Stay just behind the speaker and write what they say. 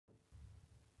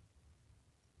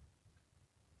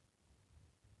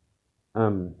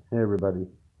Hey everybody.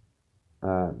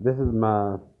 This is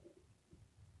my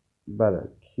about a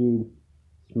cube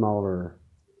smaller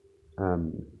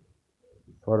um,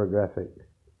 photographic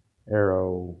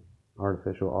AARO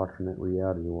artificial alternate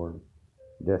reality orb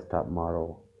desktop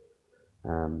model.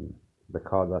 Um,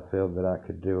 because I feel that I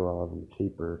could do all of them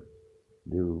cheaper,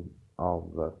 do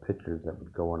all the pictures that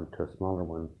would go onto a smaller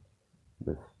one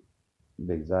with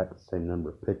the exact same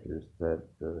number of pictures that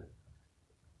the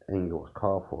angles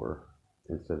call for,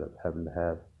 instead of having to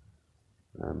have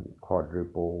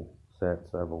quadruple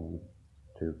sets of them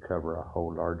to cover a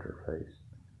whole larger face.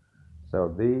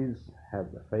 So these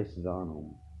have the faces on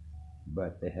them,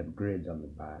 but they have grids on the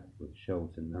back, which shows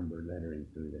the number lettering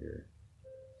through there.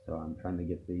 So I'm trying to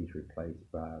get these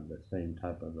replaced by the same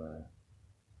type of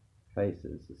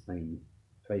faces, the same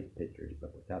face pictures,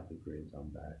 but without the grids on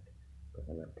back, because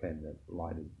I got plan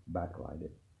to backlight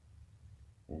it,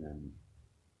 and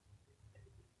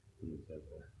use as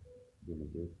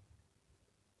images.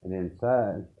 And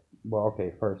inside, well,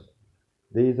 okay, first,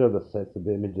 these are the sets of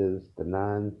images, the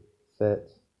 9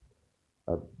 sets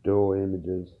of dual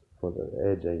images for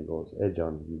the edge angles, edge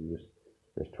on views.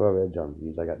 There's 12 edge on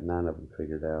views. I got 9 of them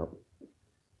figured out.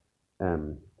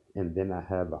 Um, and then I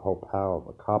have a whole pile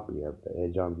of a copy of the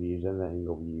edge on views and the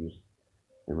angle views.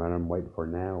 And what I'm waiting for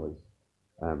now is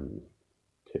um,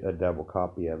 a double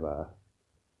copy of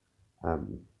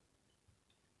um,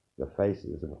 the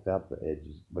faces without the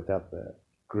edges, without the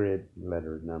grid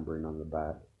letter numbering on the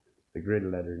back. The grid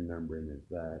letter numbering is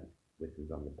that, which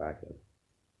is on the back of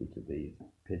each of these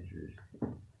pictures.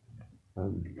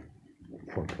 Um,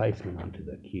 for placement onto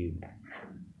the cube.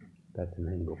 That's an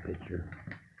angle picture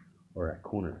or a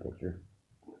corner picture.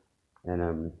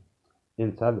 And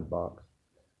inside the box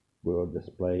will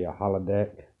display a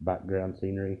holodeck background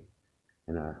scenery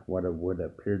and what would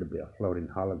appear to be a floating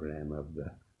hologram of the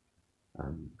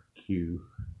cue,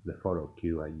 the photo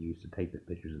cue I used to take the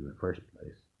pictures in the first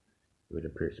place. It would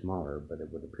appear smaller, but it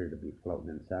would appear to be floating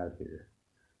inside here.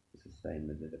 It's the same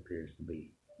as it appears to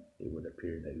be. It would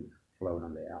appear to float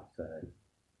on the outside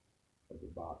of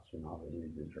the box when all the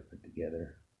images are put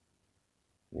together.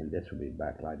 And this will be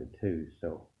backlighted too,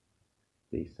 so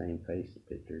these same face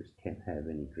pictures can't have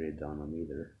any grids on them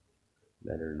either,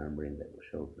 letter numbering that will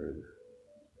show through.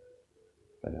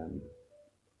 But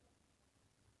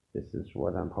this is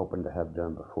what I'm hoping to have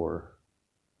done before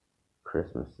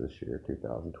Christmas this year,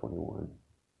 2021.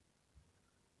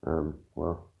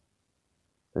 Well,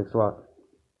 thanks a lot.